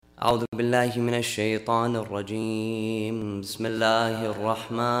أعوذ بالله من الشيطان الرجيم. بسم الله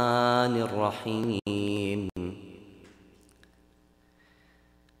الرحمن الرحيم.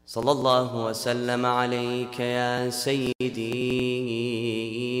 صلى الله وسلم عليك يا سيدي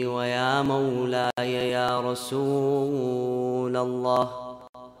ويا مولاي يا رسول الله.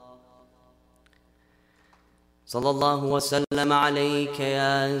 صلى الله وسلم عليك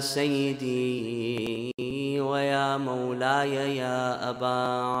يا سيدي ويا مولاي يا أبا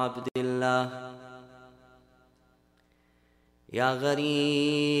عبد الله. يا غريب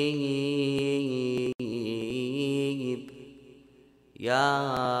يا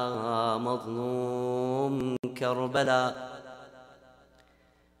مظلوم كربلاء،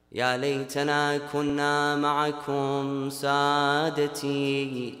 يا ليتنا كنا معكم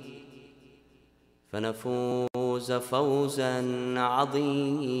سادتي فنفوز فوزا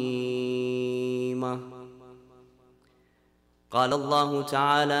عظيما. قال الله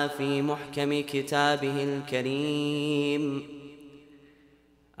تعالى في محكم كتابه الكريم: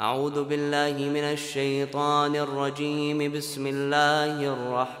 أعوذ بالله من الشيطان الرجيم. بسم الله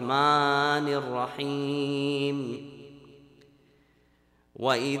الرحمن الرحيم.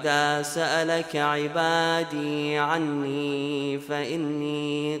 وإذا سألك عبادي عني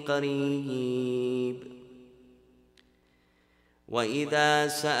فإني قريب. وإذا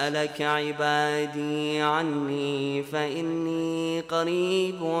سألك عبادي عني فإني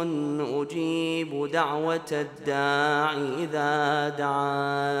قريب أجيب دعوة الداع إذا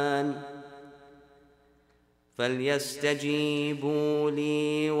دعان فليستجيبوا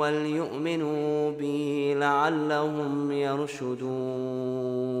لي وليؤمنوا بي لعلهم يرشدون.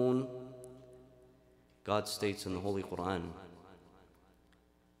 God states in the Holy Quran,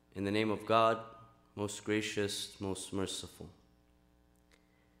 in the name of God, most gracious, most merciful.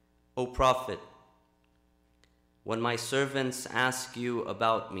 O Prophet, when my servants ask you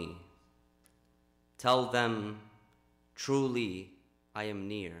about me, tell them, truly I am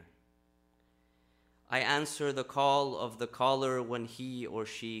near. I answer the call of the caller when he or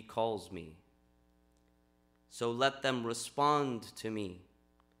she calls me. So let them respond to me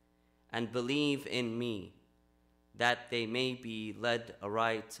and believe in me, that they may be led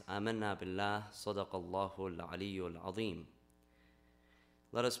aright. Amanna billah, sadaqallahu al-aliyyul azim.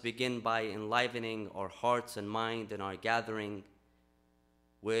 Let us begin by enlivening our hearts and mind in our gathering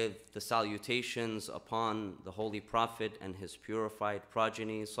with the salutations upon the Holy Prophet and his purified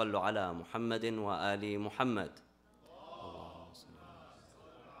progeny. Sallu ala Muhammadin wa ali Muhammad.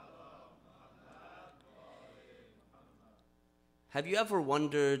 Have you ever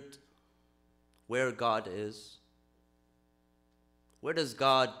wondered where God is? Where does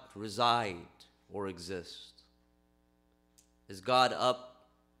God reside or exist? Is God up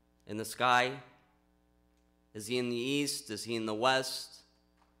in the sky? Is he in the east? Is he in the west?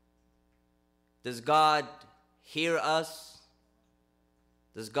 Does God hear us?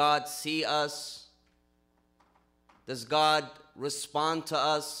 Does God see us? Does God respond to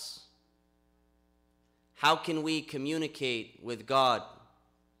us? How can we communicate with God,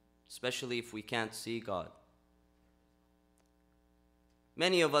 especially if we can't see God?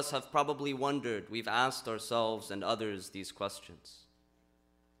 Many of us have probably wondered, we've asked ourselves and others these questions.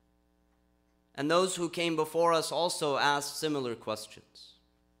 And those who came before us also asked similar questions.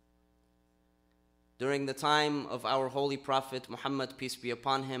 During the time of our Holy Prophet Muhammad, peace be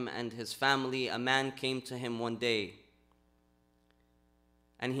upon him, and his family, a man came to him one day.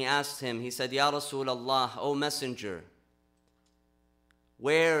 And he asked him, he said, Ya Rasulullah, O Messenger,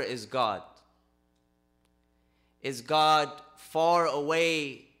 where is God? Is God far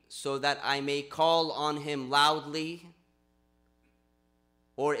away so that I may call on him loudly?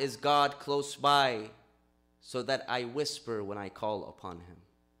 Or is God close by so that I whisper when I call upon him?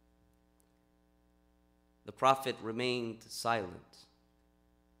 The Prophet remained silent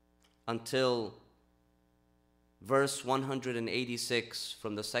until verse 186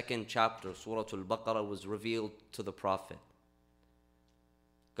 from the second chapter, Surah Al-Baqarah, was revealed to the Prophet.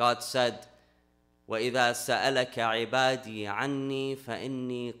 God said, وَإِذَا سَأَلَكَ عِبَادِي عَنِّي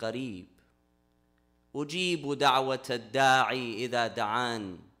فَإِنِّي قَرِيبٌ أُجِيبُ دَعْوَةَ الدَّاعِ إِذَا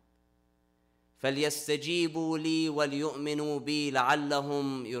دَعَانِ فَلْيَسْتَجِيبُوا لِي وَلْيُؤْمِنُوا بِي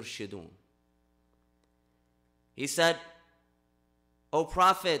لَعَلَّهُمْ يُرْشِدُونَ. He said, O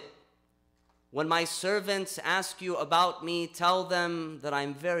Prophet, when my servants ask you about me, tell them that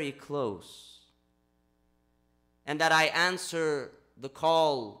I'm very close and that I answer the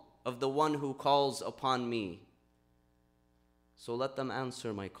call of the one who calls upon me. So let them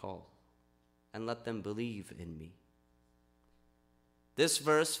answer my call and let them believe in me. This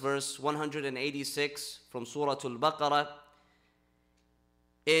verse, verse 186 from Surah Al-Baqarah,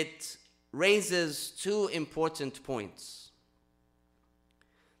 it raises two important points.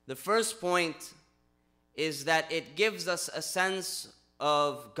 The first point is that it gives us a sense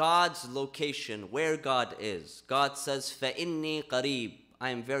of God's location, where God is. God says, فَإِنِّي قَرِيب, I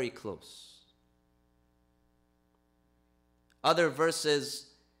am very close. Other verses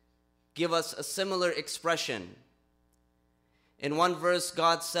give us a similar expression. In one verse,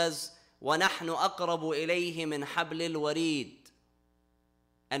 God says, وَنَحْنُ أَقْرَبُ إِلَيْهِ مِنْ حَبْلِ الْوَرِيدِ,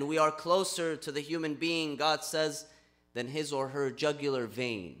 and we are closer to the human being, God says, than his or her jugular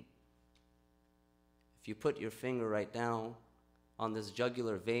vein. If you put your finger right now on this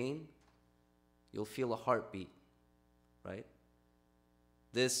jugular vein, you'll feel a heartbeat, right?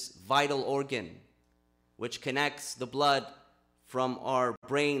 This vital organ, which connects the blood from our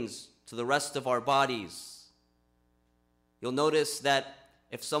brains to the rest of our bodies. You'll notice that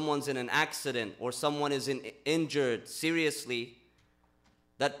if someone's in an accident or someone is injured seriously,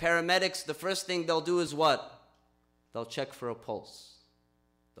 that paramedics, the first thing they'll do is what? They'll check for a pulse.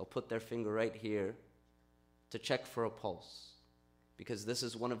 They'll put their finger right here to check for a pulse, because this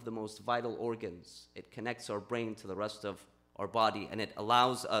is one of the most vital organs. It connects our brain to the rest of our body, and it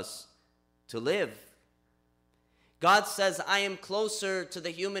allows us to live. God says, I am closer to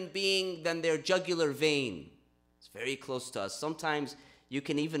the human being than their jugular vein. It's very close to us. Sometimes you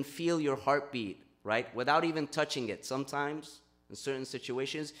can even feel your heartbeat, right? Without even touching it. Sometimes, in certain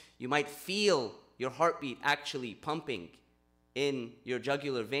situations, you might feel your heartbeat actually pumping in your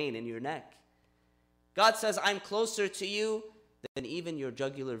jugular vein, in your neck. God says, I'm closer to you than even your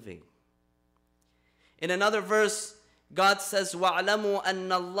jugular vein. In another verse, God says, وَاعْلَمُوا أَنَّ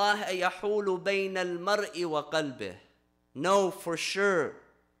اللَّهَ يَحُولُ بَيْنَ الْمَرْءِ وَقَلْبِهِ. Know for sure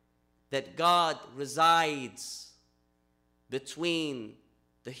that God resides between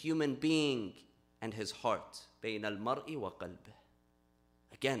the human being and his heart. بَيْنَ الْمَرْءِ وَقَلْبِهِ.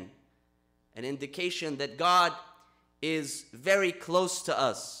 Again, an indication that God is very close to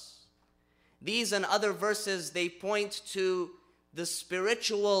us. These and other verses, they point to the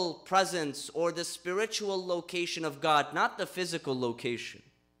spiritual presence or the spiritual location of God, not the physical location.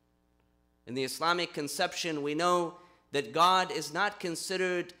 In the Islamic conception, we know that God is not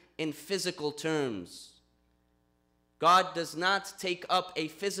considered in physical terms. God does not take up a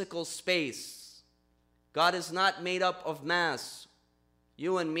physical space. God is not made up of mass.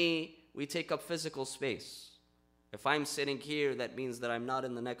 You and me, we take up physical space. If I'm sitting here, that means that I'm not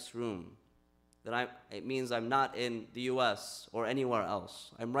in the next room. It means I'm not in the US or anywhere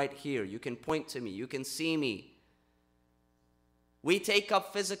else. I'm right here. You can point to me. You can see me. We take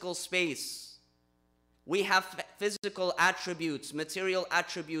up physical space. We have physical attributes, material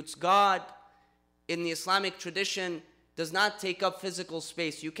attributes. God, in the Islamic tradition, does not take up physical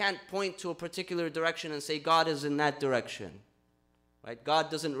space. You can't point to a particular direction and say God is in that direction. Right?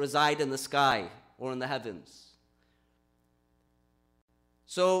 God doesn't reside in the sky or in the heavens.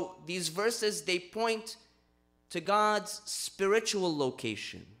 So these verses, they point to God's spiritual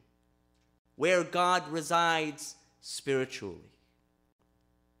location, where God resides spiritually.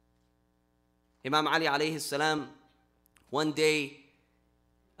 Imam Ali alayhi salam, one day,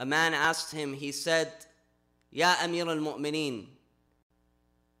 a man asked him, he said, Ya Amir al-Mu'mineen,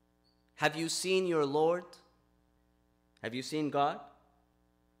 have you seen your Lord? Have you seen God?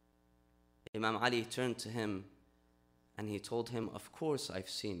 Imam Ali turned to him and he told him, of course I've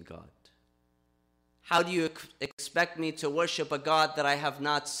seen God. How do you expect me to worship a God that I have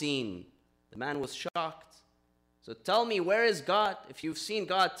not seen? The man was shocked. So tell me, where is God? If you've seen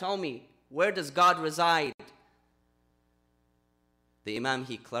God, tell me, where does God reside? The Imam,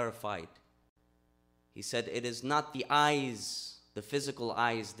 he clarified. He said, it is not the eyes, the physical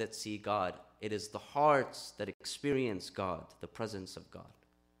eyes that see God. It is the hearts that experience God, the presence of God.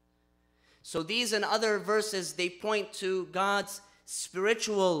 So these and other verses, they point to God's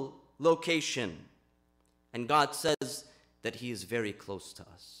spiritual location. And God says that He is very close to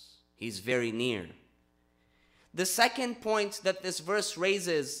us. He's very near. The second point that this verse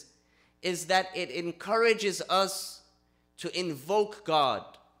raises is that it encourages us to invoke God,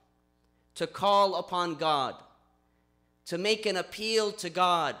 to call upon God, to make an appeal to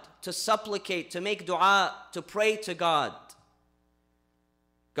God, to supplicate, to make dua, to pray to God.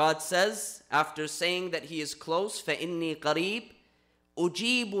 God says, after saying that He is close, فَإِنِّي قَرِيب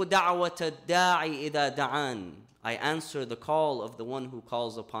أُجِيبُ دَعْوَةَ الدَّاعِ إِذَا دَعَانِ. I answer the call of the one who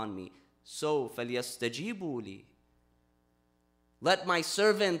calls upon me. So, فَلْيَسْتَجِيبُوا لِي. Let my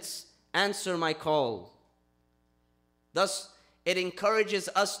servants answer my call. Thus, it encourages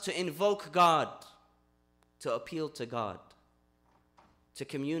us to invoke God, to appeal to God. to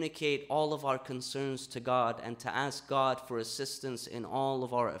communicate all of our concerns to God and to ask God for assistance in all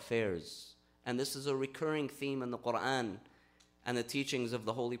of our affairs. And this is a recurring theme in the Quran and the teachings of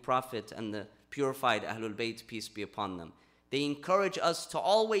the Holy Prophet and the purified Ahlul Bayt, peace be upon them. They encourage us to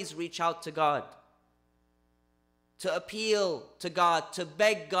always reach out to God, to appeal to God, to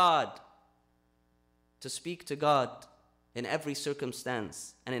beg God, to speak to God in every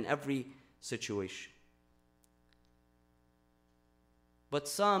circumstance and in every situation. But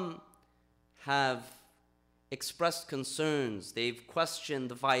some have expressed concerns. They've questioned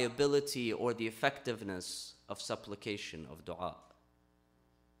the viability or the effectiveness of supplication, of dua.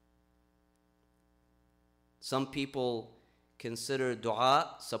 Some people consider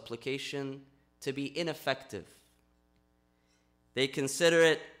dua, supplication, to be ineffective. They consider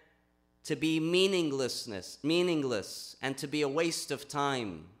it to be meaningless, and to be a waste of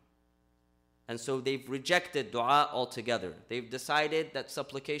time. And so they've rejected dua altogether. They've decided that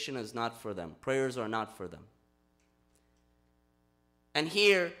supplication is not for them. Prayers are not for them. And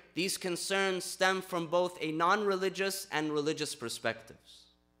here, these concerns stem from both a non-religious and religious perspectives.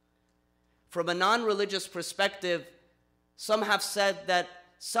 From a non-religious perspective, some have said that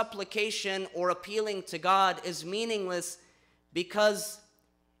supplication or appealing to God is meaningless because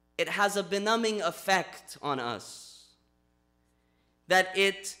it has a benumbing effect on us. That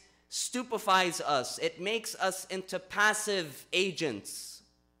it stupefies us. It makes us into passive agents.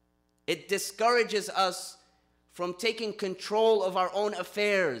 It discourages us from taking control of our own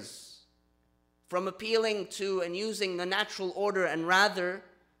affairs, from appealing to and using the natural order, and rather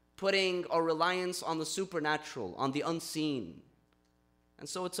putting our reliance on the supernatural, on the unseen. And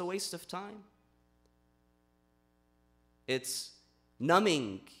so it's a waste of time. It's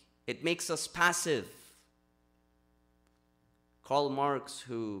numbing. It makes us passive. Karl Marx,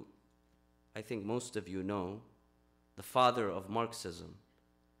 who I think most of you know, the father of Marxism,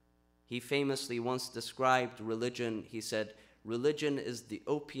 he famously once described religion. He said, religion is the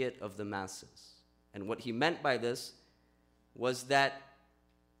opiate of the masses. And what he meant by this was that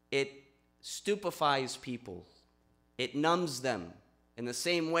it stupefies people. It numbs them in the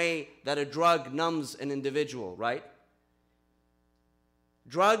same way that a drug numbs an individual, right?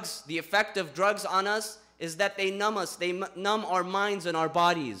 Drugs, the effect of drugs on us is that they numb us. They numb our minds and our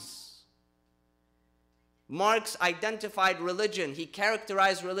bodies. Marx identified religion. He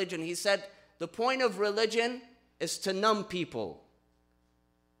characterized religion. He said, the point of religion is to numb people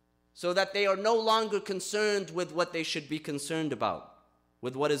so that they are no longer concerned with what they should be concerned about,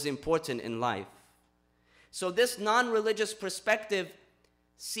 with what is important in life. So this non-religious perspective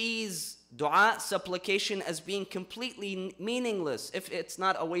sees dua, supplication, as being completely meaningless. If it's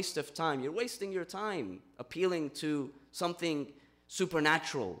not a waste of time, you're wasting your time appealing to something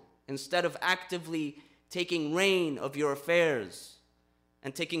supernatural instead of actively taking reign of your affairs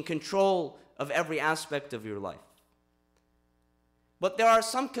and taking control of every aspect of your life. But there are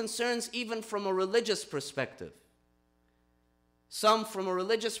some concerns even from a religious perspective. Some from a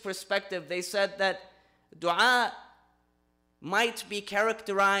religious perspective, they said that dua might be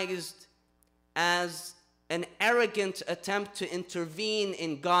characterized as an arrogant attempt to intervene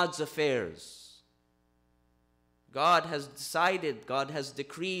in God's affairs. God has decided, God has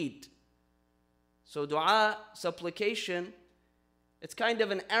decreed. So dua, supplication, it's kind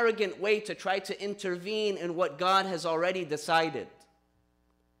of an arrogant way to try to intervene in what God has already decided.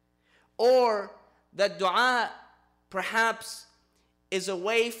 Or that dua perhaps is a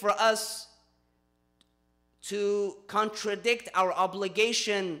way for us to contradict our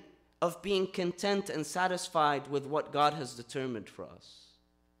obligation of being content and satisfied with what God has determined for us.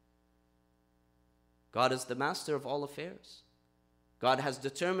 God is the master of all affairs. God has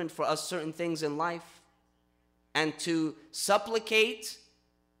determined for us certain things in life. And to supplicate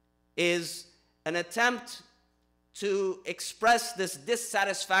is an attempt to express this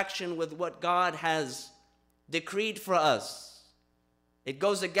dissatisfaction with what God has decreed for us. It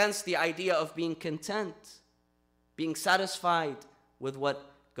goes against the idea of being content, being satisfied with what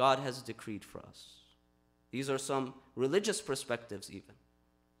God has decreed for us. These are some religious perspectives even.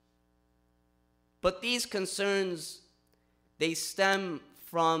 But these concerns, they stem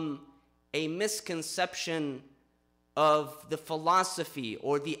from a misconception of the philosophy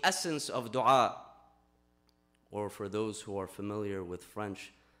or the essence of dua, or for those who are familiar with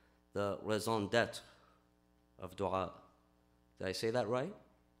French, the raison d'être of dua. Did I say that right?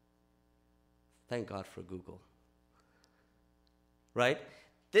 Thank God for Google. Right?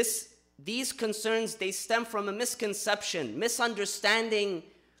 These concerns, they stem from a misconception, misunderstanding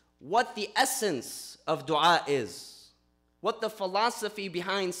what the essence of dua is, what the philosophy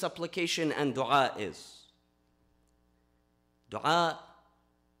behind supplication and dua is. Dua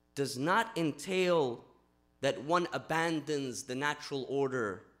does not entail that one abandons the natural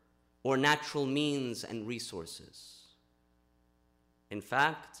order or natural means and resources. In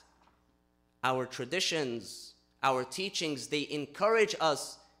fact, our traditions, our teachings, they encourage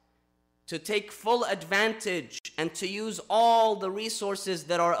us to take full advantage and to use all the resources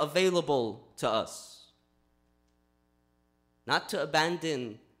that are available to us. Not to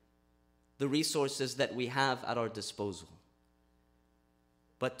abandon the resources that we have at our disposal,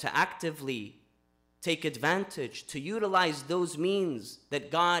 but to actively take advantage, to utilize those means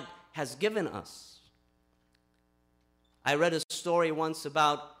that God has given us. I read a story once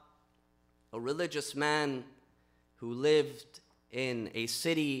about a religious man who lived in a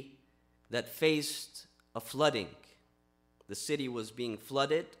city that faced a flooding. The city was being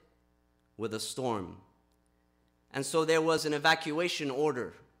flooded with a storm. And so there was an evacuation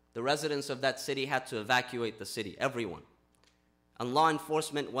order. The residents of that city had to evacuate the city, everyone. And law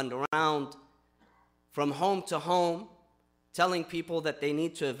enforcement went around from home to home, telling people that they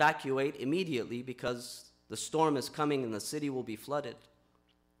need to evacuate immediately because the storm is coming and the city will be flooded.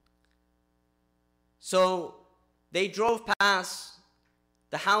 So they drove past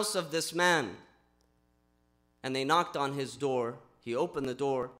the house of this man and they knocked on his door. He opened the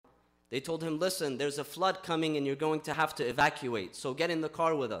door. They told him, listen, there's a flood coming and you're going to have to evacuate, so get in the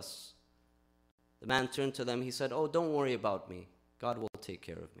car with us. The man turned to them. He said, oh, don't worry about me. God will take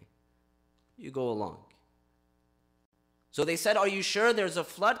care of me. You go along. So they said, are you sure there's a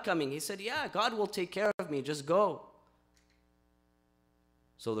flood coming? He said, yeah, God will take care of me. Just go.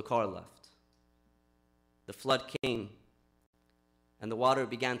 So the car left. The flood came and the water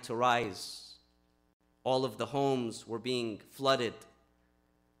began to rise. All of the homes were being flooded.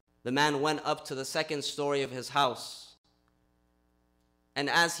 The man went up to the second story of his house. And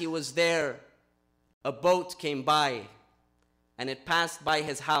as he was there, a boat came by and it passed by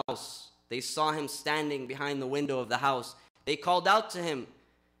his house. They saw him standing behind the window of the house. They called out to him.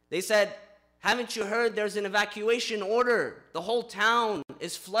 They said, haven't you heard there's an evacuation order? The whole town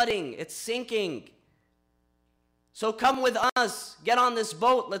is flooding. It's sinking. So come with us. Get on this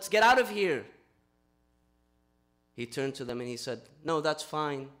boat. Let's get out of here. He turned to them and he said, no, that's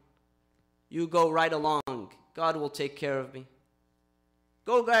fine. You go right along. God will take care of me.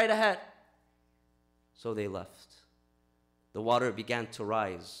 Go right ahead. So they left. The water began to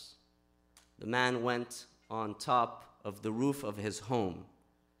rise. The man went on top of the roof of his home,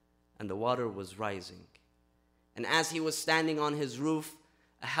 and the water was rising. And as he was standing on his roof,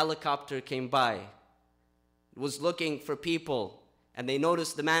 a helicopter came by. It was looking for people, and they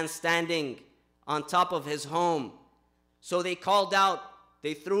noticed the man standing on top of his home. So they called out,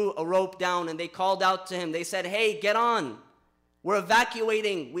 they threw a rope down, and they called out to him. They said, hey, get on. We're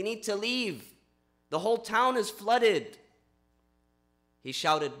evacuating. We need to leave. The whole town is flooded. He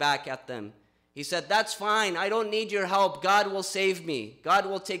shouted back at them. He said, that's fine. I don't need your help. God will save me. God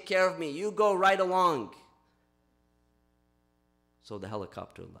will take care of me. You go right along. So the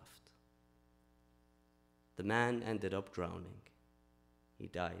helicopter left. The man ended up drowning. He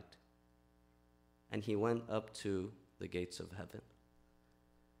died. And he went up to the gates of heaven.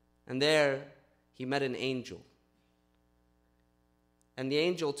 And there he met an angel. And the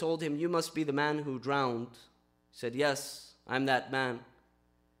angel told him, you must be the man who drowned. He said, yes, I'm that man.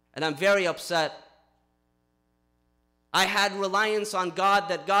 And I'm very upset. I had reliance on God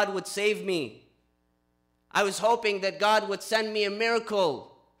that God would save me. I was hoping that God would send me a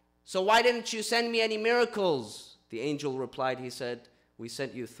miracle. So why didn't you send me any miracles? The angel replied, he said, we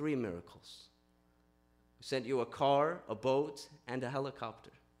sent you 3 miracles. We sent you a car, a boat, and a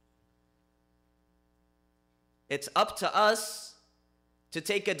helicopter. It's up to us to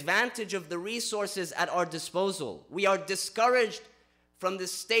take advantage of the resources at our disposal. We are discouraged from the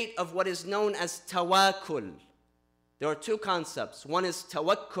state of what is known as tawakkul. There are 2 concepts. One is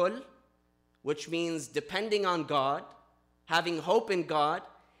tawakkul, which means depending on God, having hope in God,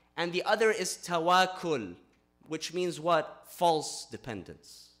 and the other is tawakkul, which means what? False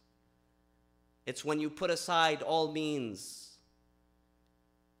dependence. It's when you put aside all means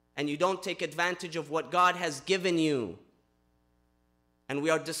and you don't take advantage of what God has given you. And we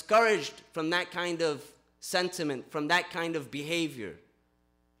are discouraged from that kind of sentiment, from that kind of behavior.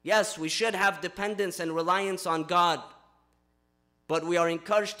 Yes, we should have dependence and reliance on God, but we are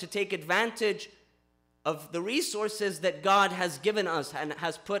encouraged to take advantage of the resources that God has given us and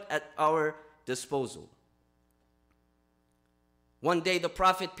has put at our disposal. One day the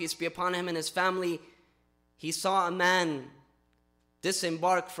Prophet, peace be upon him, and his family, he saw a man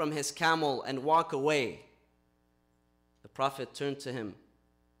disembark from his camel and walk away. The Prophet turned to him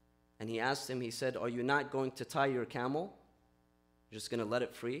and he asked him, he said, are you not going to tie your camel? You're just going to let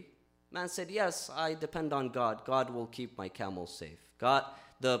it free? Man said, yes, I depend on God. God will keep my camel safe. God,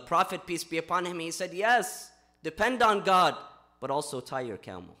 the Prophet, peace be upon him, he said, yes, depend on God, but also tie your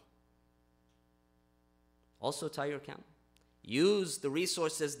camel. Also tie your camel. Use the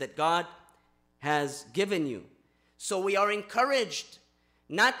resources that God has given you. So we are encouraged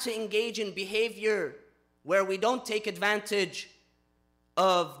not to engage in behavior where we don't take advantage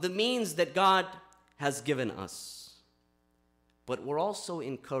of the means that God has given us. But we're also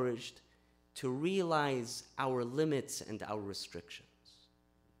encouraged to realize our limits and our restrictions.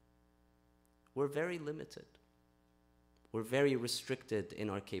 We're very limited. We're very restricted in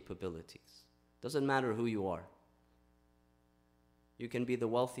our capabilities. Doesn't matter who you are. You can be the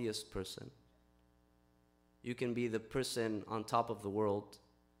wealthiest person. You can be the person on top of the world.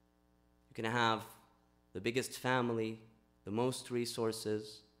 You can have the biggest family, the most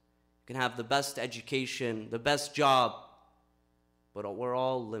resources. You can have the best education, the best job. But we're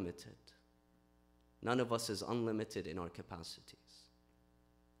all limited. None of us is unlimited in our capacities.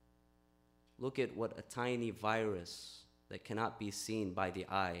 Look at what a tiny virus that cannot be seen by the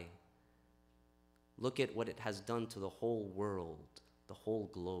eye. Look at what it has done to the whole world, the whole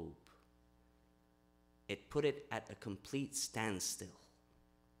globe. It put it at a complete standstill.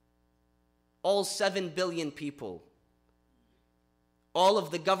 All 7 billion people, all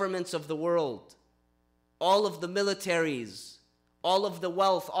of the governments of the world, all of the militaries, all of the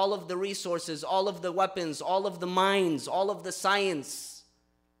wealth, all of the resources, all of the weapons, all of the minds, all of the science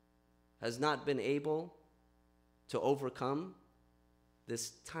has not been able to overcome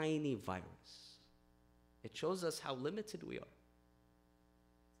this tiny virus. It shows us how limited we are.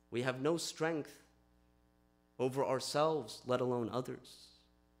 We have no strength over ourselves, let alone others.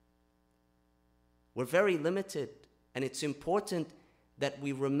 We're very limited, and it's important that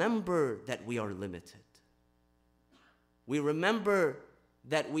we remember that we are limited. We remember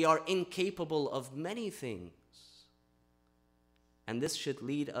that we are incapable of many things. And this should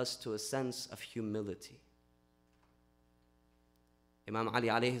lead us to a sense of humility. Imam Ali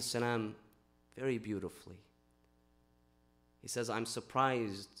alayhi salam, very beautifully, he says, I'm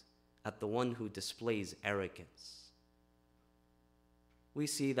surprised at the one who displays arrogance. We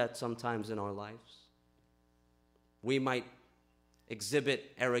see that sometimes in our lives. We might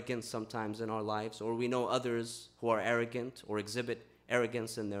exhibit arrogance sometimes in our lives, or we know others who are arrogant or exhibit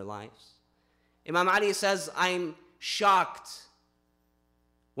arrogance in their lives. Imam Ali says, I'm shocked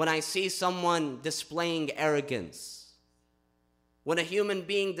when I see someone displaying arrogance. When a human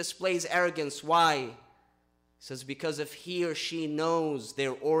being displays arrogance, why? He says, because if he or she knows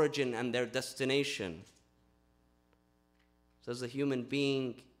their origin and their destination. He says, a human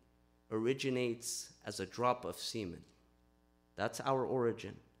being originates as a drop of semen. That's our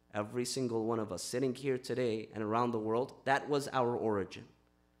origin. Every single one of us sitting here today and around the world, that was our origin.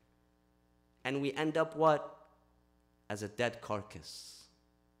 And we end up what? As a dead carcass,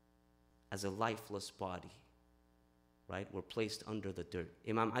 as a lifeless body, right? We're placed under the dirt.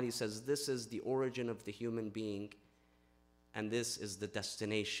 Imam Ali says this is the origin of the human being, and this is the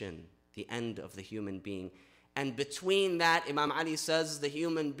destination, the end of the human being. And between that, Imam Ali says the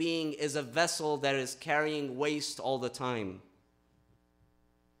human being is a vessel that is carrying waste all the time.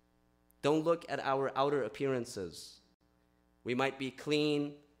 Don't look at our outer appearances. We might be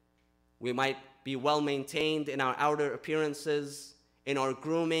clean, we might be well maintained in our outer appearances, in our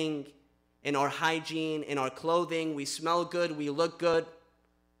grooming, in our hygiene, in our clothing. We smell good, we look good.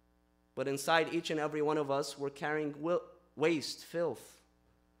 But inside each and every one of us, we're carrying waste, filth.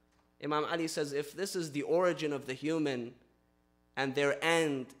 Imam Ali says, if this is the origin of the human and their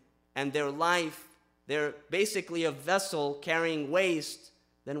end and their life, they're basically a vessel carrying waste,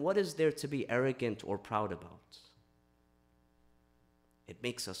 then what is there to be arrogant or proud about? It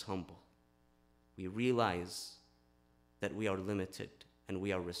makes us humble. We realize that we are limited and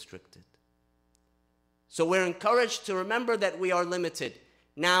we are restricted. So we're encouraged to remember that we are limited.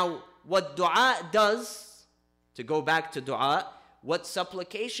 Now, what dua does, to go back to dua, what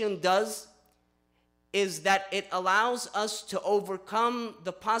supplication does is that it allows us to overcome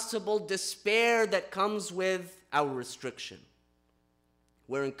the possible despair that comes with our restriction.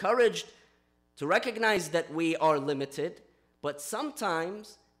 We're encouraged to recognize that we are limited, but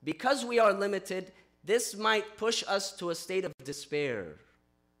sometimes, because we are limited, this might push us to a state of despair,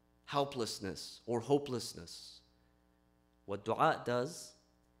 helplessness, or hopelessness. What dua does,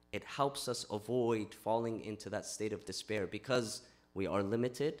 it helps us avoid falling into that state of despair because we are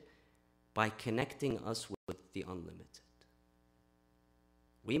limited by connecting us with the unlimited.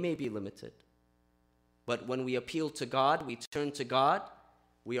 We may be limited, but when we appeal to God, we turn to God,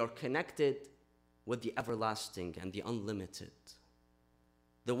 we are connected with the everlasting and the unlimited.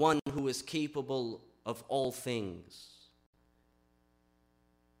 the one who is capable of all things.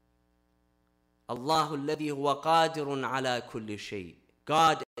 Allahu alladhi huwa qadirun ala kulli shay.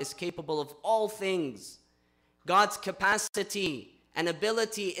 God is capable of all things. God's capacity and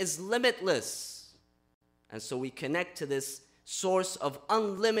ability is limitless. And so we connect to this source of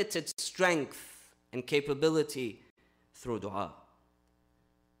unlimited strength and capability through dua.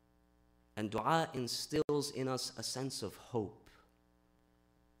 And dua instills in us a sense of hope.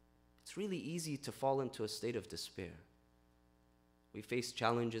 It's really easy to fall into a state of despair. We face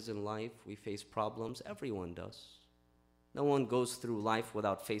challenges in life, we face problems, everyone does. No one goes through life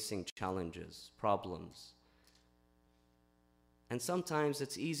without facing challenges, problems. And sometimes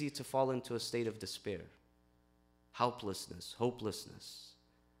it's easy to fall into a state of despair, helplessness, hopelessness.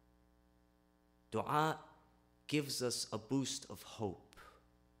 Dua gives us a boost of hope.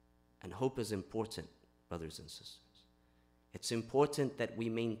 And hope is important, brothers and sisters. It's important that we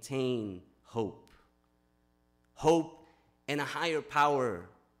maintain hope. Hope in a higher power,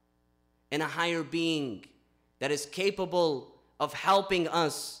 in a higher being that is capable of helping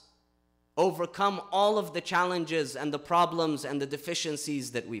us overcome all of the challenges and the problems and the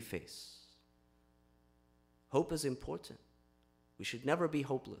deficiencies that we face. Hope is important. We should never be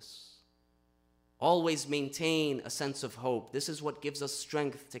hopeless. Always maintain a sense of hope. This is what gives us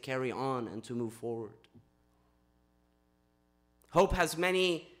strength to carry on and to move forward. Hope has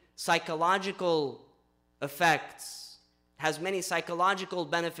many psychological effects, has many psychological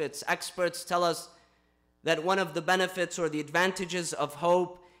benefits. Experts tell us that one of the benefits or the advantages of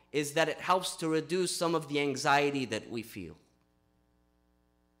hope is that it helps to reduce some of the anxiety that we feel.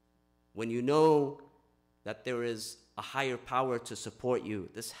 When you know that there is a higher power to support you,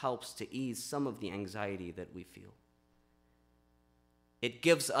 this helps to ease some of the anxiety that we feel. It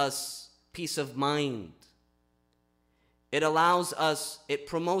gives us peace of mind. It allows us, it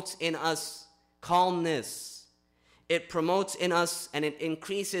promotes in us calmness. It promotes in us and it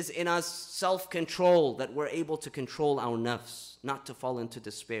increases in us self-control, that we're able to control our nafs, not to fall into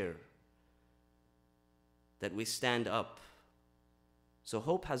despair, that we stand up. So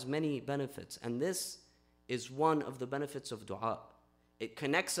hope has many benefits, and this is one of the benefits of dua. It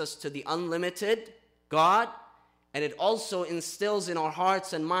connects us to the unlimited God, and it also instills in our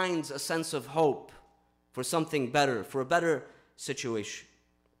hearts and minds a sense of hope for something better, for a better situation.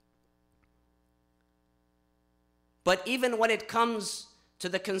 But even when it comes to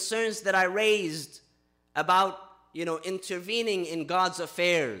the concerns that I raised about, intervening in God's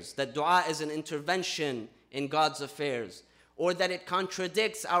affairs, that dua is an intervention in God's affairs, or that it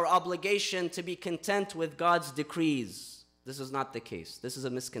contradicts our obligation to be content with God's decrees, this is not the case. This is a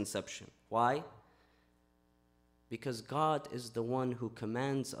misconception. Why? Because God is the one who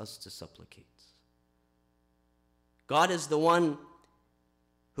commands us to supplicate. God is the one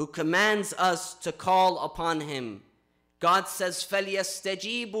who commands us to call upon Him. God says,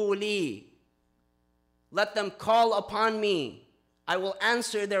 فَلْيَسْتَجِيبُوا لِي. Let them call upon me. I will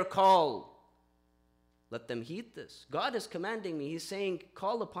answer their call. Let them heed this. God is commanding me. He's saying,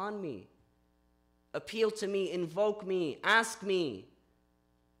 call upon me. Appeal to me, invoke me, ask me,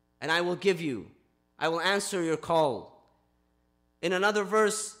 and I will give you. I will answer your call. In another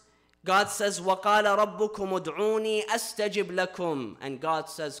verse, God says, وَقَالَ رَبُّكُمُ ادْعُونِي أَسْتَجِبْ لَكُمْ. And God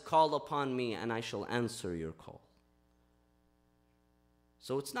says, call upon me and I shall answer your call.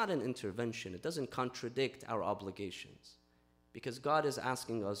 So it's not an intervention. It doesn't contradict our obligations, because God is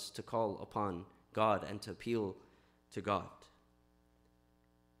asking us to call upon God and to appeal to God.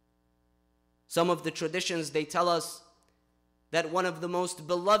 Some of the traditions, they tell us that one of the most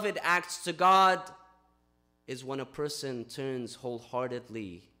beloved acts to God is when a person turns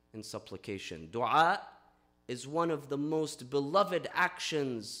wholeheartedly in supplication. Dua is one of the most beloved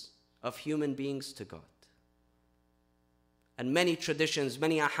actions of human beings to God. And many traditions,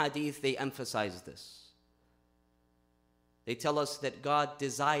 many ahadith, they emphasize this. They tell us that God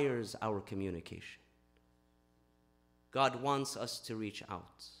desires our communication. God wants us to reach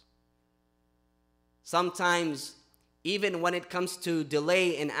out. Sometimes, even when it comes to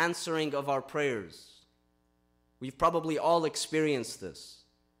delay in answering of our prayers, we've probably all experienced this.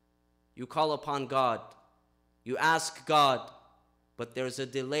 You call upon God, you ask God, but there's a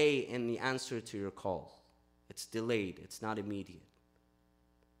delay in the answer to your call. It's delayed, it's not immediate.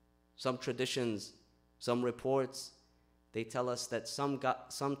 Some traditions, some reports, they tell us that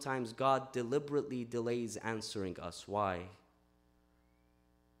sometimes God deliberately delays answering us. Why?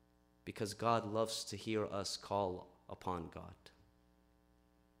 Because God loves to hear us call upon God.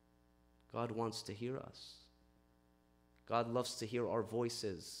 God wants to hear us. God loves to hear our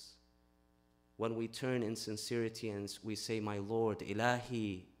voices when we turn in sincerity and we say, my Lord,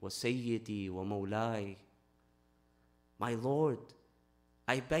 Ilahi wa Sayyidi wa Mawlai. My Lord,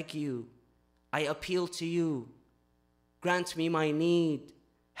 I beg you, I appeal to you. Grant me my need.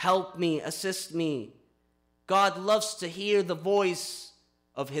 Help me, assist me. God loves to hear the voice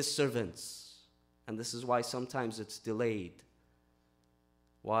of His servants. And this is why sometimes it's delayed.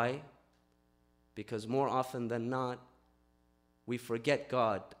 Why? Because more often than not, we forget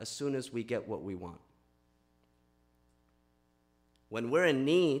God as soon as we get what we want. When we're in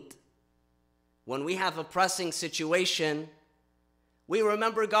need, when we have a pressing situation, we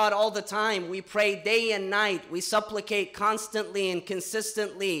remember God all the time. We pray day and night. We supplicate constantly and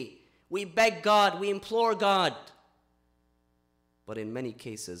consistently. We beg God. We implore God. But in many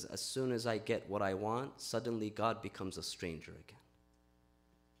cases, as soon as I get what I want, suddenly God becomes a stranger again.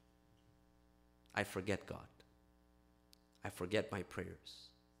 I forget God. I forget my prayers.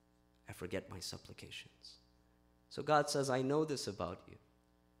 I forget my supplications. So God says, I know this about you.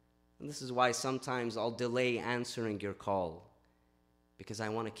 And this is why sometimes I'll delay answering your call, because I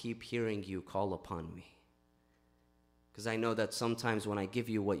want to keep hearing you call upon me. Because I know that sometimes when I give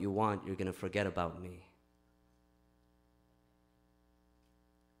you what you want, you're going to forget about me.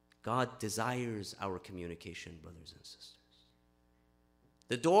 God desires our communication, brothers and sisters.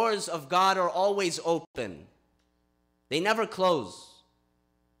 The doors of God are always open. They never close.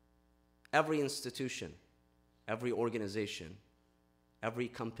 Every institution, every organization, every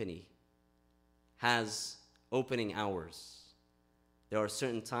company has opening hours. There are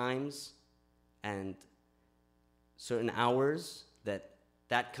certain times and certain hours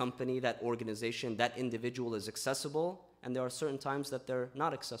that company, that organization, that individual is accessible, and there are certain times that they're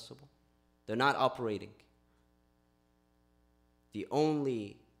not accessible. They're not operating. The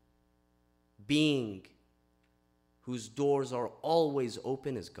only being whose doors are always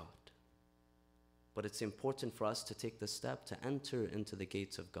open is God. But it's important for us to take the step to enter into the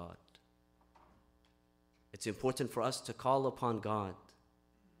gates of God. It's important for us to call upon God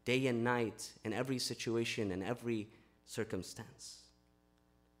day and night in every situation, in every circumstance.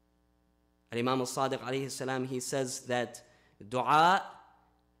 Imam al-Sadiq alayhi salam, he says that dua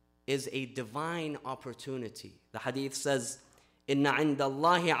is a divine opportunity. The hadith says, إِنَّ عِنْدَ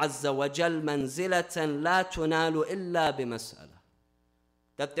اللَّهِ عَزَّ وَجَلْ مَنْزِلَةً لَا تُنَالُ إِلَّا بِمَسْأَلَةٍ.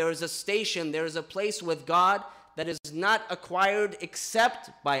 That there is a station, there is a place with God that is not acquired except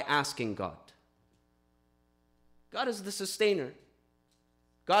by asking God. God is the sustainer.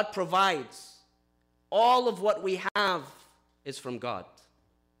 God provides. All of what we have is from God.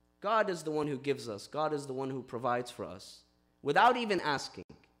 God is the one who gives us. God is the one who provides for us without even asking.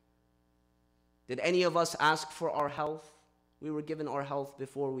 Did any of us ask for our health? We were given our health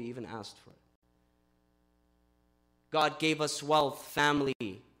before we even asked for it. God gave us wealth,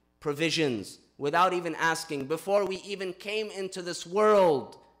 family, provisions without even asking. Before we even came into this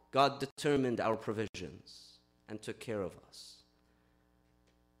world, God determined our provisions and took care of us.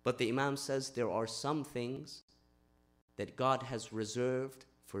 But the Imam says there are some things that God has reserved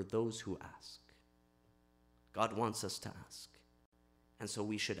for those who ask. God wants us to ask. And so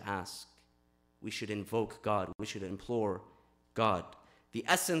we should ask. We should invoke God. We should implore God. The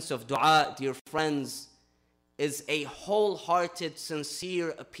essence of dua, dear friends, is a wholehearted,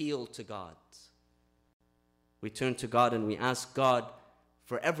 sincere appeal to God. We turn to God and we ask God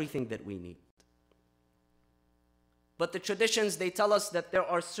for everything that we need. But the traditions, they tell us that there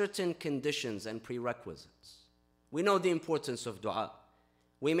are certain conditions and prerequisites. We know the importance of dua.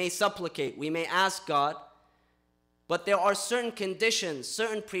 We may supplicate, we may ask God, but there are certain conditions,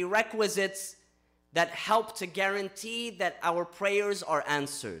 certain prerequisites that help to guarantee that our prayers are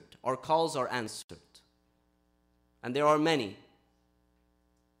answered, our calls are answered. And there are many.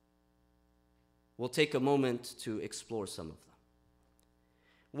 We'll take a moment to explore some of them.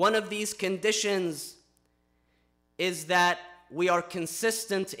 One of these conditions is that we are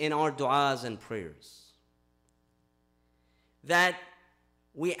consistent in our du'as and prayers. That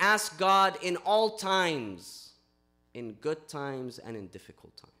we ask God in all times, in good times and in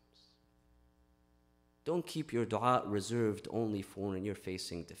difficult times. Don't keep your dua reserved only for when you're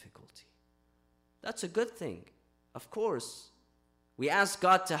facing difficulty. That's a good thing. Of course, we ask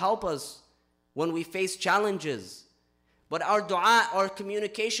God to help us when we face challenges. But our dua, our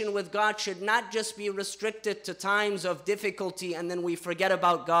communication with God should not just be restricted to times of difficulty and then we forget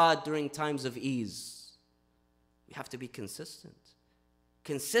about God during times of ease. We have to be consistent.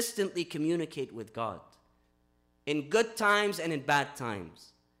 Consistently communicate with God in good times and in bad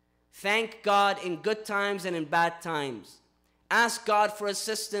times. Thank God in good times and in bad times. Ask God for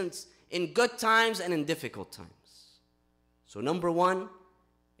assistance in good times and in difficult times. So number one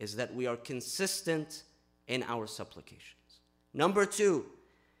is that we are consistent in our supplications. Number two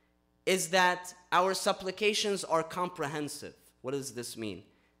is that our supplications are comprehensive. What does this mean?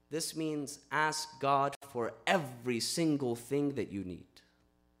 This means ask God for every single thing that you need.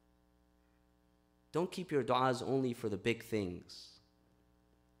 Don't keep your du'as only for the big things.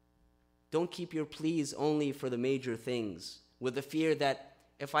 Don't keep your pleas only for the major things, with the fear that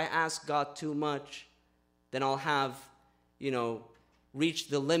if I ask God too much, then I'll have, reached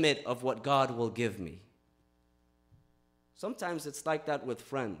the limit of what God will give me. Sometimes it's like that with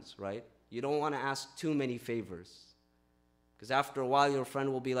friends, right? You don't want to ask too many favors. Because after a while, your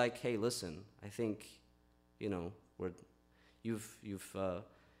friend will be like, hey, listen, I think, you've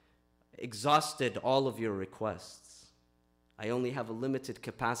exhausted all of your requests. I only have a limited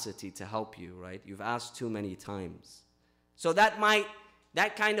capacity to help you, right? You've asked too many times. So that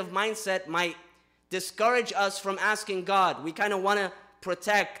kind of mindset might discourage us from asking God. We kind of want to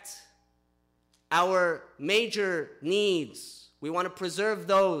protect our major needs. We want to preserve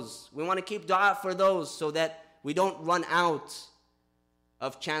those. We want to keep dua for those so that we don't run out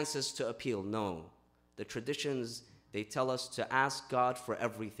of chances to appeal. No. The traditions, they tell us to ask God for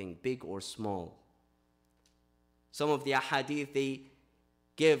everything, big or small. Some of the ahadith, they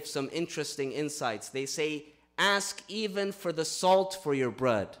give some interesting insights. They say, ask even for the salt for your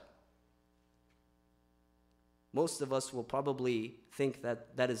bread. Most of us will probably think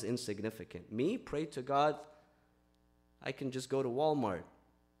that that is insignificant. Me, pray to God, I can just go to Walmart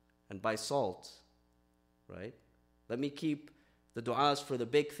and buy salt, right? Let me keep the du'as for the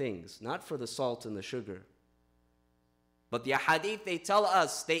big things, not for the salt and the sugar. But the ahadith, they tell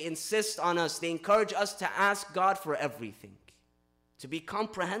us, they insist on us, they encourage us to ask God for everything, to be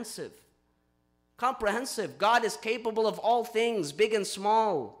comprehensive. Comprehensive. God is capable of all things, big and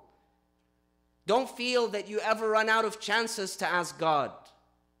small. Don't feel that you ever run out of chances to ask God.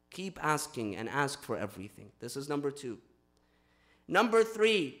 Keep asking and ask for everything. This is number two. Number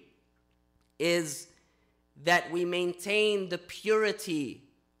three is that we maintain the purity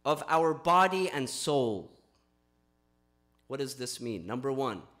of our body and soul. What does this mean? Number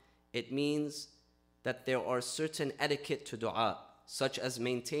one, it means that there are certain etiquette to dua, such as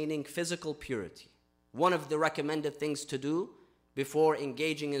maintaining physical purity. One of the recommended things to do before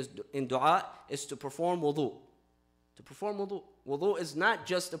engaging in dua is to perform wudu. To perform wudu. Wudu is not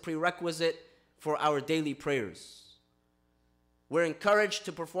just a prerequisite for our daily prayers. We're encouraged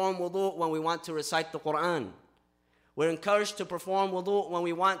to perform wudu when we want to recite the Quran. We're encouraged to perform wudu when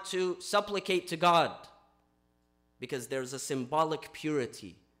we want to supplicate to God, because there's a symbolic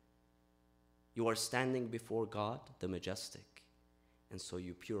purity. You are standing before God, the majestic, and so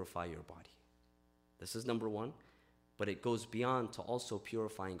you purify your body. This is number one, but it goes beyond to also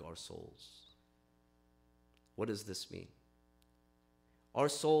purifying our souls. What does this mean? Our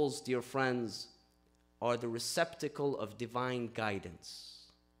souls, dear friends, are the receptacle of divine guidance.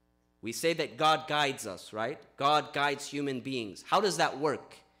 We say that God guides us, right? God guides human beings. How does that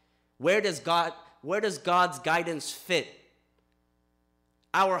work? Where does God's guidance fit?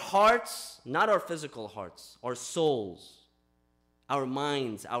 Our hearts, not our physical hearts, our souls, our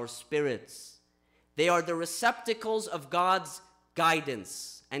minds, our spirits, they are the receptacles of God's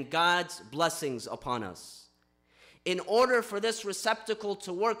guidance and God's blessings upon us. In order for this receptacle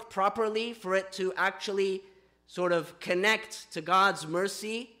to work properly, for it to actually sort of connect to God's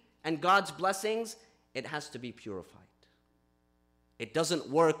mercy and God's blessings, it has to be purified. It doesn't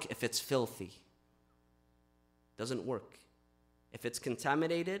work if it's filthy. Doesn't work. If it's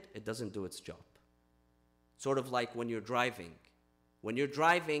contaminated, it doesn't do its job. Sort of like when you're driving. When you're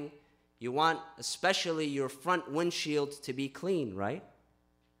driving, you want especially your front windshield to be clean, right?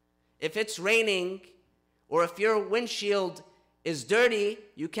 If it's raining, or if your windshield is dirty,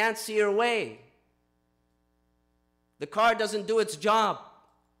 you can't see your way. The car doesn't do its job.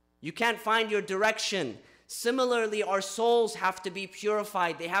 You can't find your direction. Similarly, our souls have to be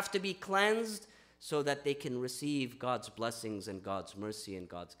purified. They have to be cleansed so that they can receive God's blessings and God's mercy and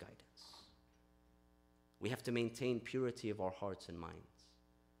God's guidance. We have to maintain purity of our hearts and minds.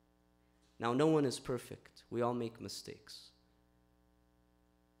 Now, no one is perfect. We all make mistakes.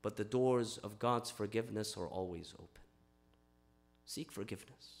 But the doors of God's forgiveness are always open. Seek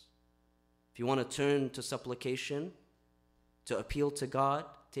forgiveness. If you want to turn to supplication, to appeal to God,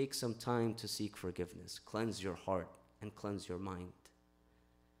 take some time to seek forgiveness. Cleanse your heart and cleanse your mind.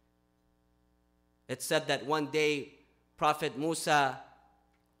 It's said that one day, Prophet Musa,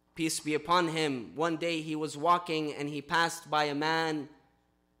 peace be upon him, one day he was walking and he passed by a man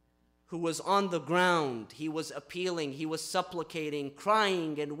who was on the ground. He was appealing, he was supplicating,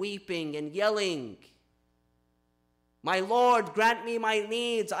 crying and weeping and yelling. My Lord, grant me my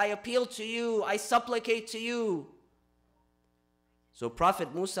needs. I appeal to you. I supplicate to you. So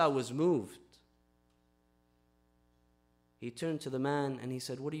Prophet Musa was moved. He turned to the man and he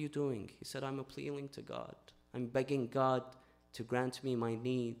said, what are you doing? He said, I'm appealing to God. I'm begging God to grant me my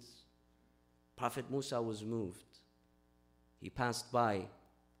needs. Prophet Musa was moved. He passed by.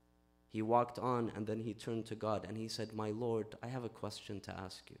 He walked on and then he turned to God and he said, my Lord, I have a question to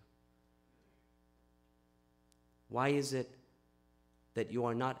ask you. Why is it that you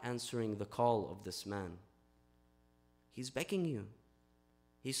are not answering the call of this man? He's begging you.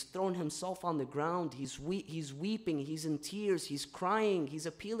 He's thrown himself on the ground. He's weeping. He's in tears. He's crying. He's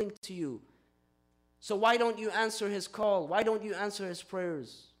appealing to you. So why don't you answer his call? Why don't you answer his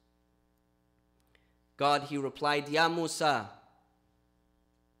prayers? God, he replied, Ya Musa,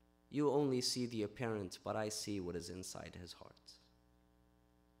 you only see the apparent, but I see what is inside his heart.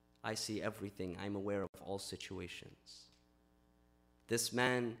 I see everything. I'm aware of all situations. This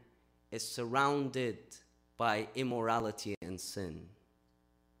man is surrounded by immorality and sin.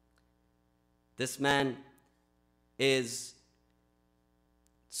 This man is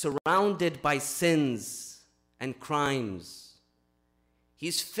surrounded by sins and crimes.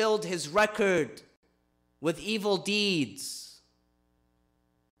 He's filled his record with evil deeds.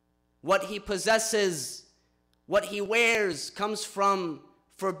 What he possesses, what he wears comes from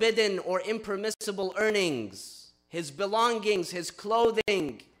forbidden or impermissible earnings. His belongings, his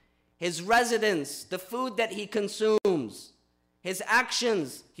clothing, his residence, the food that he consumes, his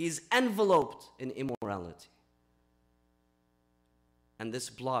actions, he's enveloped in immorality. And this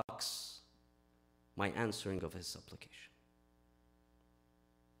blocks my answering of his supplication.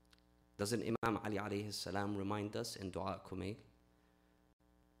 Doesn't Imam Ali alayhi salam remind us in Dua Kumayl?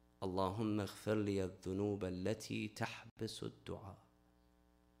 Allahumma ighfir li adh-dhunub allati tahbisu ad-du'a.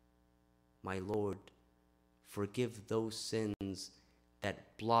 My Lord, forgive those sins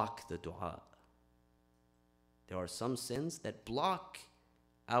that block the dua. There are some sins that block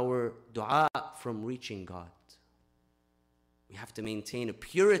our dua from reaching God. We have to maintain a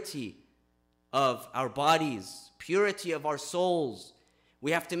purity of our bodies, purity of our souls.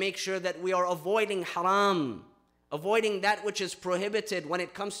 We have to make sure that we are avoiding haram, avoiding that which is prohibited when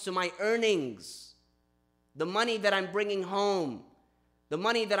it comes to my earnings, the money that I'm bringing home, the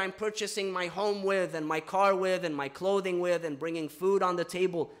money that I'm purchasing my home with and my car with and my clothing with and bringing food on the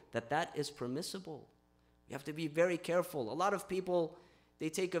table, that is permissible. We have to be very careful. A lot of people, they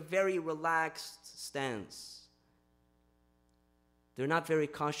take a very relaxed stance. They're not very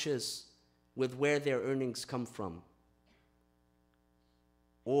cautious with where their earnings come from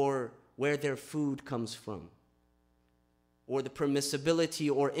or where their food comes from or the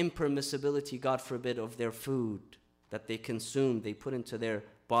permissibility or impermissibility, God forbid, of their food that they consume, they put into their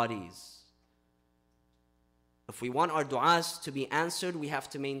bodies. If we want our du'as to be answered, we have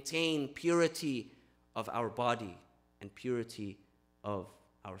to maintain purity of our body and purity of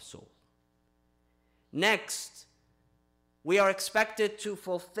our soul. Next, we are expected to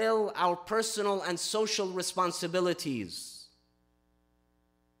fulfill our personal and social responsibilities,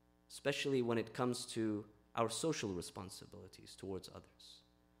 especially when it comes to our social responsibilities towards others.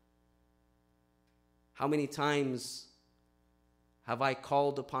 How many times have I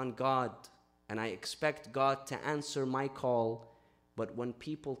called upon God and I expect God to answer my call, but when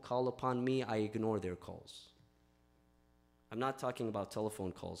people call upon me, I ignore their calls? I'm not talking about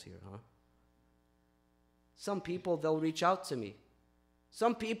telephone calls here, huh? Some people, they'll reach out to me.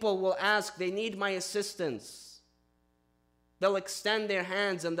 Some people will ask, they need my assistance. They'll extend their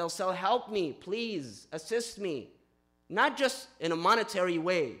hands and they'll say, help me, please, assist me. Not just in a monetary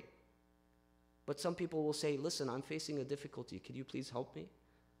way, but some people will say, listen, I'm facing a difficulty. Could you please help me?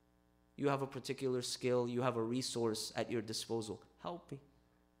 You have a particular skill. You have a resource at your disposal. Help me.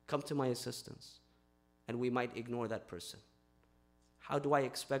 Come to my assistance. And we might ignore that person. How do I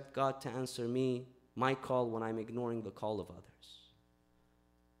expect God to answer me, my call, when I'm ignoring the call of others?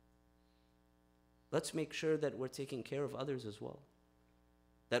 Let's make sure that we're taking care of others as well,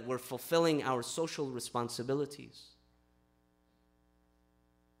 that we're fulfilling our social responsibilities.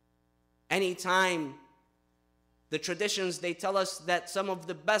 Anytime the traditions, they tell us that some of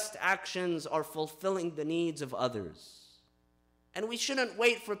the best actions are fulfilling the needs of others. And we shouldn't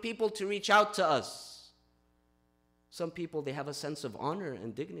wait for people to reach out to us. Some people, they have a sense of honor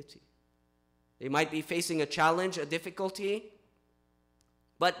and dignity. They might be facing a challenge, a difficulty,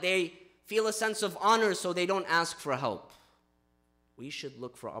 but they feel a sense of honor, so they don't ask for help. We should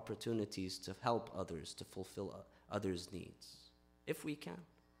look for opportunities to help others, to fulfill others' needs, if we can.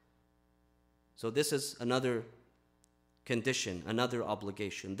 So this is another condition, another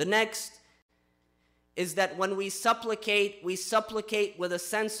obligation. The next is that when we supplicate with a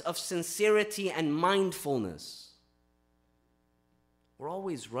sense of sincerity and mindfulness. We're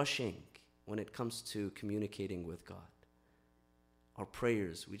always rushing when it comes to communicating with God. Our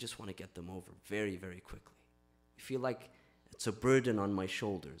prayers, we just want to get them over very, very quickly. We feel like it's a burden on my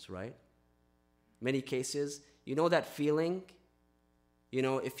shoulders, right? Many cases, you know that feeling? You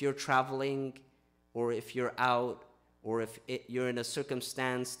know, if you're traveling or if you're out or if you're in a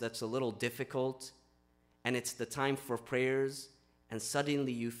circumstance that's a little difficult and it's the time for prayers and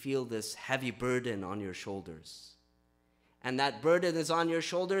suddenly you feel this heavy burden on your shoulders. And that burden is on your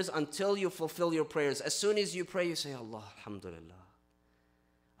shoulders until you fulfill your prayers. As soon as you pray, you say, Allah, alhamdulillah.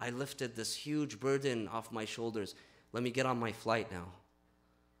 I lifted this huge burden off my shoulders. Let me get on my flight now.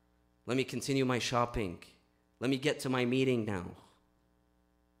 Let me continue my shopping. Let me get to my meeting now.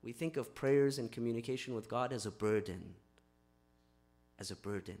 We think of prayers and communication with God as a burden.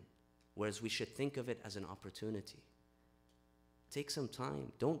 Whereas we should think of it as an opportunity. Take some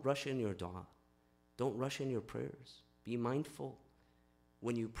time. Don't rush in your dua. Don't rush in your prayers. Be mindful.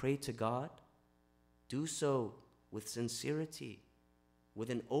 When you pray to God, do so with sincerity,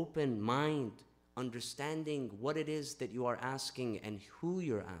 with an open mind, understanding what it is that you are asking and who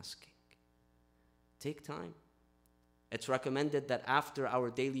you're asking. Take time. It's recommended that after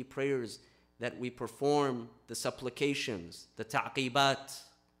our daily prayers that we perform the supplications, the ta'qibat.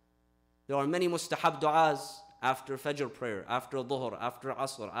 There are many mustahab du'as after Fajr prayer, after Dhuhr, after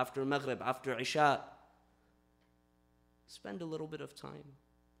Asr, after Maghrib, after Isha. Spend a little bit of time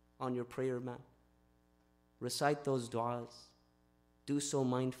on your prayer mat. Recite those du'as. Do so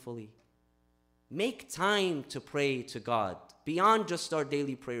mindfully. Make time to pray to God beyond just our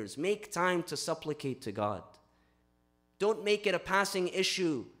daily prayers. Make time to supplicate to God. Don't make it a passing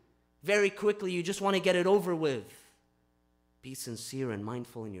issue. Very quickly, you just want to get it over with. Be sincere and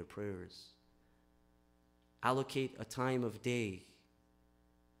mindful in your prayers. Allocate a time of day.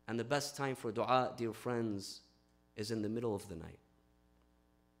 And the best time for dua, dear friends, is in the middle of the night.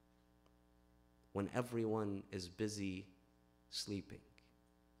 When everyone is busy sleeping.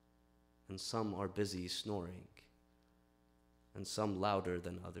 And some are busy snoring. And some louder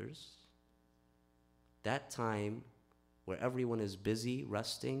than others. That time where everyone is busy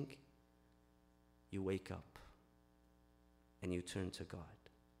resting, you wake up and you turn to God.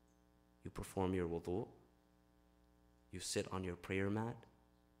 You perform your wudu, you sit on your prayer mat,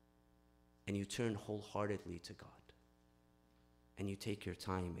 and you turn wholeheartedly to God. And you take your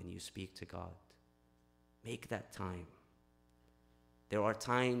time and you speak to God. Make that time. There are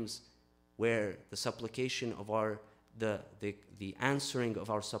times where the supplication of the answering of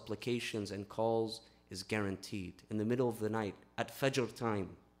our supplications and calls is guaranteed. In the middle of the night, at Fajr time.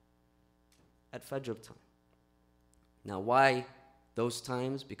 At Fajr time. Now why those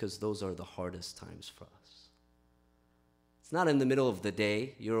times? Because those are the hardest times for us. It's not in the middle of the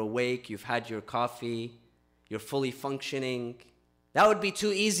day. You're awake, you've had your coffee, you're fully functioning. That would be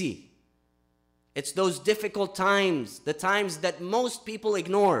too easy. It's those difficult times, the times that most people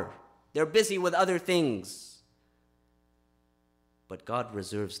ignore. They're busy with other things. But God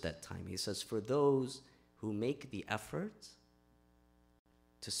reserves that time. He says, for those who make the effort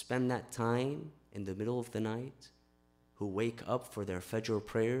to spend that time in the middle of the night, who wake up for their Fajr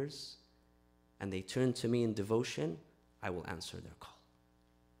prayers, and they turn to me in devotion, I will answer their call.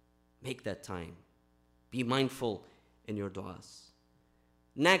 Make that time. Be mindful in your du'as.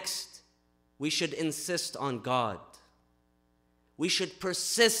 Next, we should insist on God. We should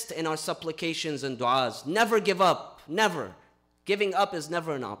persist in our supplications and du'as. Never give up. Never. Giving up is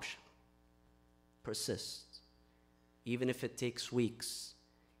never an option. Persist. Even if it takes weeks,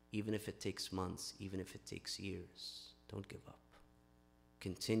 even if it takes months, even if it takes years. Don't give up.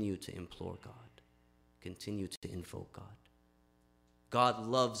 Continue to implore God. Continue to invoke God. God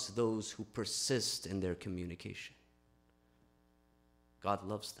loves those who persist in their communication. God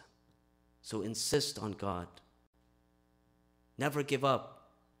loves them. So insist on God. Never give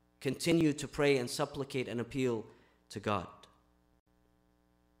up. Continue to pray and supplicate and appeal to God.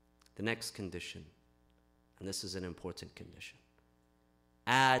 The next condition, and this is an important condition,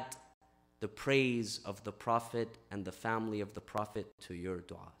 add the praise of the Prophet and the family of the Prophet to your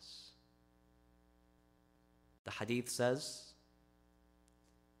du'as. The hadith says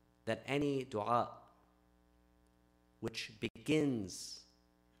that any du'a which begins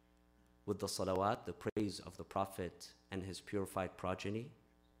with the salawat, the praise of the Prophet and his purified progeny,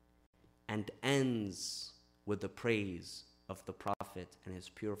 and ends with the praise of the Prophet and his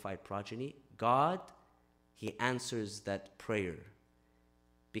purified progeny, God, He answers that prayer.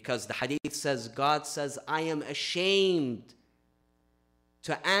 Because the hadith says, God says, I am ashamed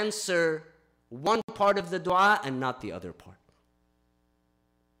to answer one part of the dua and not the other part.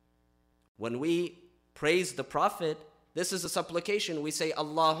 When we praise the Prophet, this is a supplication. We say,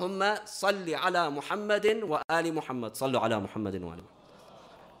 Allahumma salli ala Muhammadin wa ali Muhammad. Sallu ala Muhammadin wa ali Muhammad.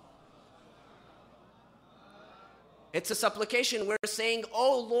 It's a supplication. We're saying,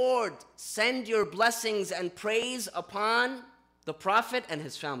 oh Lord, send your blessings and praise upon the Prophet and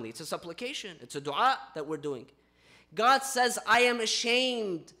his family. It's a supplication. It's a dua that we're doing. God says, I am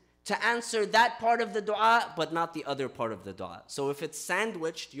ashamed to answer that part of the dua, but not the other part of the dua. So if it's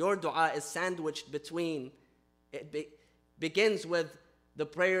sandwiched, your dua is sandwiched between, begins with the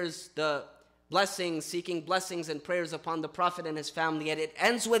prayers, the blessings, seeking blessings and prayers upon the Prophet and his family, and it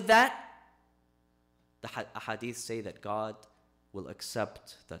ends with that, the hadith say that God will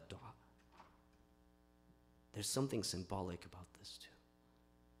accept that dua. There's something symbolic about this too.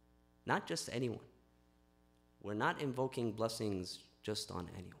 Not just anyone. We're not invoking blessings just on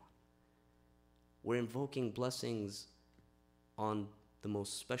anyone. We're invoking blessings on the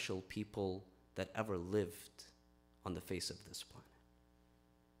most special people that ever lived on the face of this planet.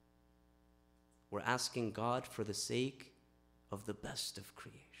 We're asking God for the sake of the best of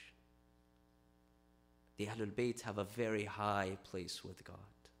creation. The Ahlul Bayt have a very high place with God.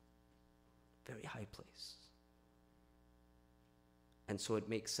 Very high place. And so it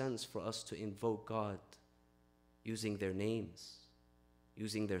makes sense for us to invoke God using their names,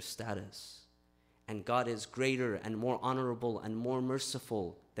 using their status. And God is greater and more honorable and more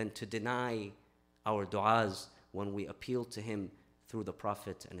merciful than to deny our du'as when we appeal to Him through the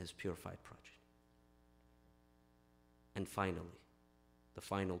Prophet and his purified progeny. And finally, the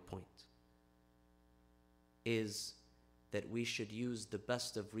final point is that we should use the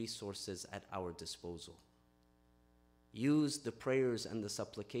best of resources at our disposal. Use the prayers and the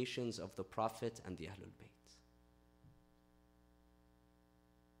supplications of the Prophet and the Ahlul Bayt.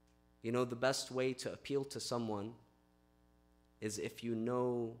 You know, the best way to appeal to someone is if you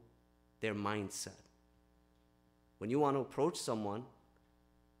know their mindset. When you want to approach someone,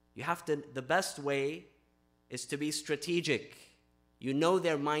 the best way is to be strategic. You know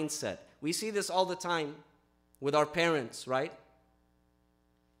their mindset. We see this all the time with our parents, right?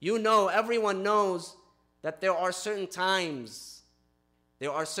 Everyone knows that there are certain times,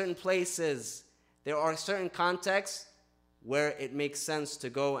 there are certain places, there are certain contexts where it makes sense to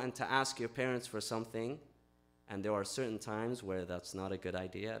go and to ask your parents for something, and there are certain times where that's not a good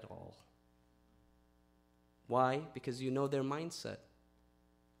idea at all. Why? Because you know their mindset.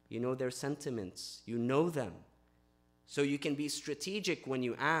 You know their sentiments. You know them. So you can be strategic when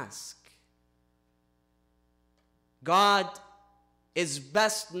you ask. God is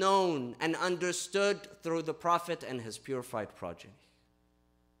best known and understood through the Prophet and his purified progeny.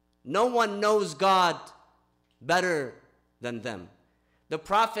 No one knows God better than them. The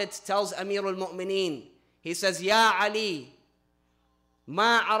Prophet tells Amir al-Mu'mineen, he says, Ya Ali,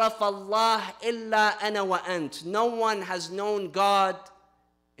 ma arafa Allah illa ana wa ant. No one has known God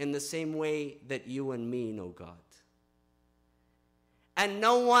in the same way that you and me know God. And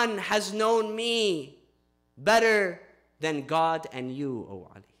no one has known me better than God and you, O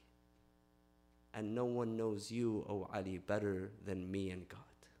Ali. And no one knows you, O Ali, better than me and God.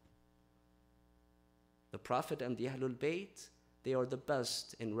 The Prophet and the Ahlul Bayt, they are the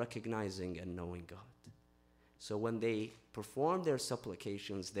best in recognizing and knowing God. So when they perform their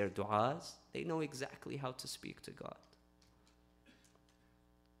supplications, their du'as, they know exactly how to speak to God.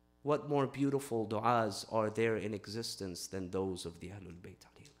 What more beautiful du'as are there in existence than those of the Ahlul Bayt?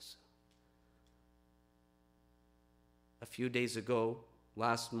 A few days ago,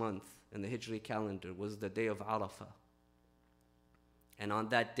 last month, in the Hijri calendar, was the day of Arafah. And on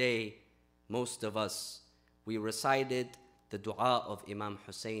that day, most of us, we recited the dua of Imam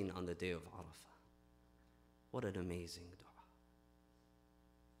Hussein on the day of Arafah. What an amazing dua.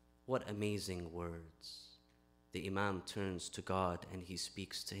 What amazing words. The Imam turns to God and he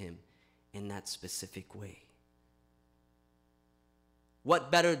speaks to him in that specific way.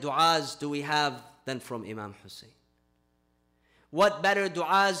 What better du'as do we have than from Imam Hussein? What better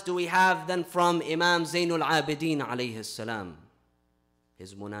du'as do we have than from Imam Zainul Abidin alayhi salam?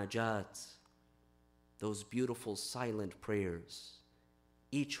 His munajat, those beautiful silent prayers.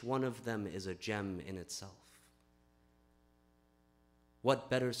 Each one of them is a gem in itself. What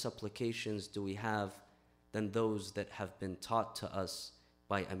better supplications do we have than those that have been taught to us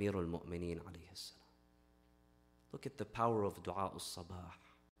by Amir al-Mu'mineen alayhi salam? Look at the power of Dua al-Sabah,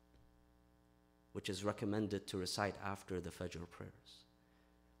 which is recommended to recite after the Fajr prayers.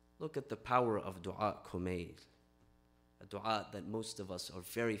 Look at the power of Dua Kumayl, a dua that most of us are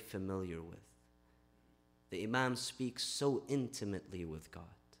very familiar with. The Imam speaks so intimately with God,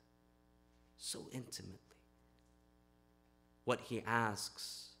 so intimately. What he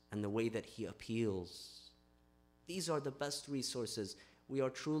asks and the way that he appeals. These are the best resources. We are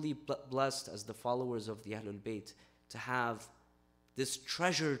truly blessed as the followers of the Ahlul Bayt to have this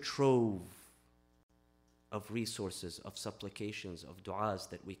treasure trove of resources, of supplications, of du'as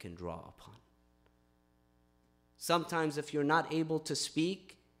that we can draw upon. Sometimes if you're not able to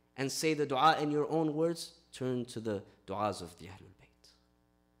speak and say the du'a in your own words, turn to the du'as of the Ahlul Bayt.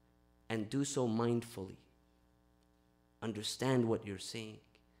 And do so mindfully. Understand what you're saying.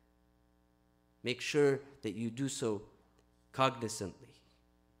 Make sure that you do so cognizantly.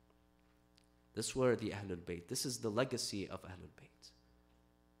 This were the Ahlul Bayt. This is the legacy of Ahlul Bayt.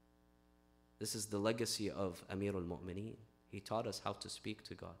 This is the legacy of Amir al-Mu'mineen. He taught us how to speak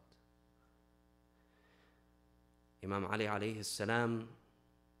to God. Imam Ali alayhi salam,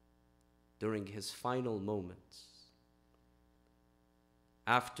 during his final moments,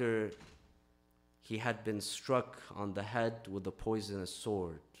 after he had been struck on the head with a poisonous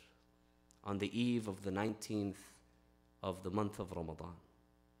sword on the eve of the 19th of the month of Ramadan.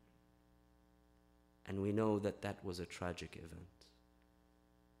 And we know that that was a tragic event.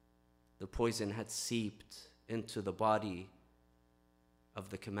 The poison had seeped into the body of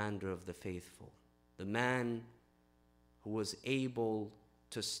the commander of the faithful, the man who was able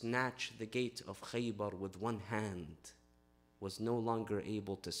to snatch the gate of Khaybar with one hand, was no longer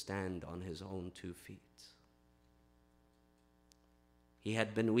able to stand on his own 2 feet. He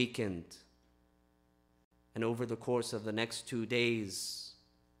had been weakened, and over the course of the next 2 days,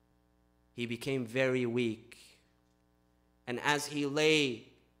 he became very weak. And as he lay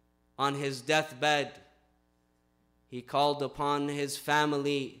on his deathbed, he called upon his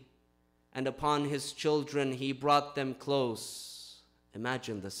family and upon his children. He brought them close.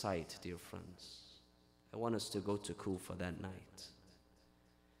 Imagine the sight, dear friends. I want us to go to Kufa that night.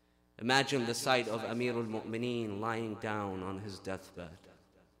 Imagine the sight of Amir al-Mu'mineen lying down on his deathbed.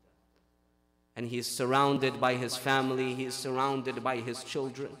 And he is surrounded by his family, he is surrounded by his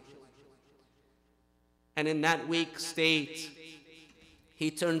children. And in that weak state,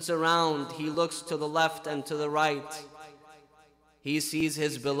 he turns around, he looks to the left and to the right. He sees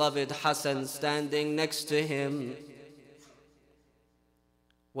his beloved Hassan standing next to him.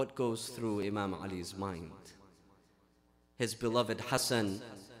 What goes through Imam Ali's mind? His beloved Hassan,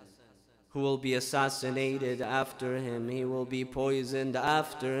 who will be assassinated after him, he will be poisoned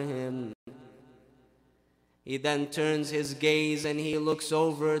after him. He then turns his gaze and he looks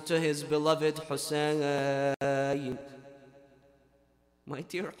over to his beloved Hussein. My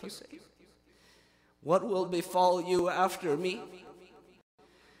dear Hussein, what will befall you after me?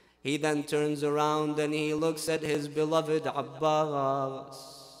 He then turns around and he looks at his beloved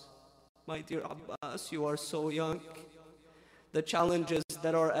Abbas. My dear Abbas, you are so young. The challenges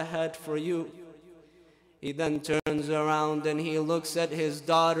that are ahead for you. He then turns around and he looks at his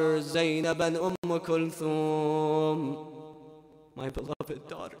daughters, Zainab and Kulthum. My beloved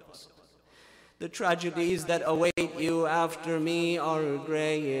daughters, the tragedies that await you after me are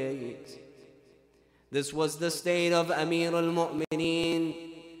great. This was the state of Amir al-Mu'mineen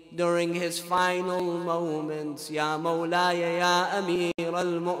during his final moments. Ya Mawlaya, Ya Amir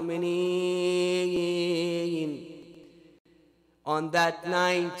al-Mu'mineen. On that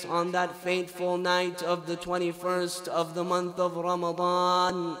night, on that fateful night of the 21st of the month of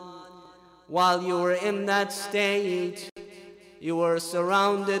Ramadan, while you were in that state, you were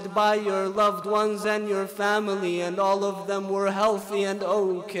surrounded by your loved ones and your family, and all of them were healthy and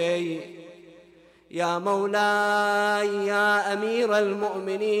okay. Ya Mawlai, Ya Amir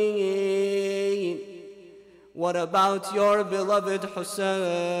al-Mu'mineen. What about your beloved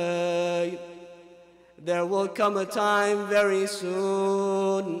Hussein? There will come a time very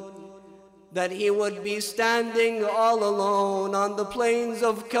soon that he would be standing all alone on the plains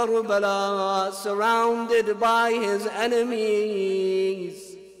of Karbala, surrounded by his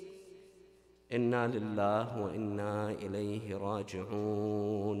enemies. Inna lillahi wa inna ilayhi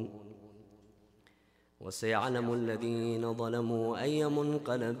raji'un. وسيعلم الذين ظلموا أي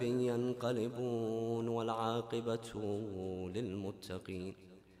منقلب ينقلبون والعاقبة للمتقين.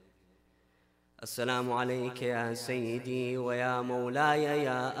 السلام عليك يا سيدي ويا مولاي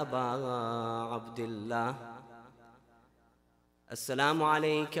يا أبا عبد الله. السلام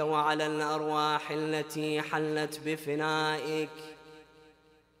عليك وعلى الأرواح التي حلت بفنائك.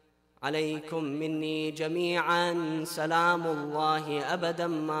 عليكم مني جميعا سلام الله أبدا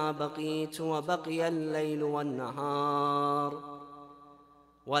ما بقيت وبقي الليل والنهار،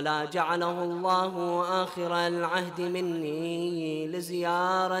 ولا جعله الله آخر العهد مني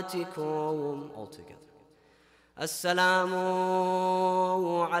لزيارتكم. Altogether. السلام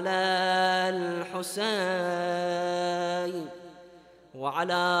على الحسين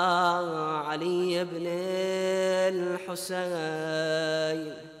وعلى علي بن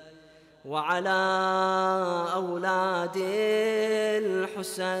الحسين وعلى أولاد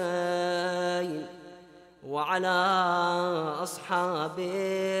الحسين وعلى أصحاب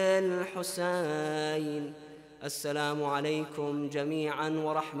الحسين. السلام عليكم جميعا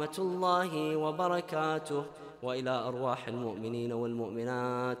ورحمة الله وبركاته. وإلى أرواح المؤمنين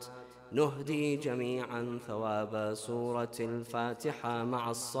والمؤمنات نهدي جميعا ثواب سورة الفاتحة مع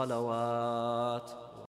الصلوات.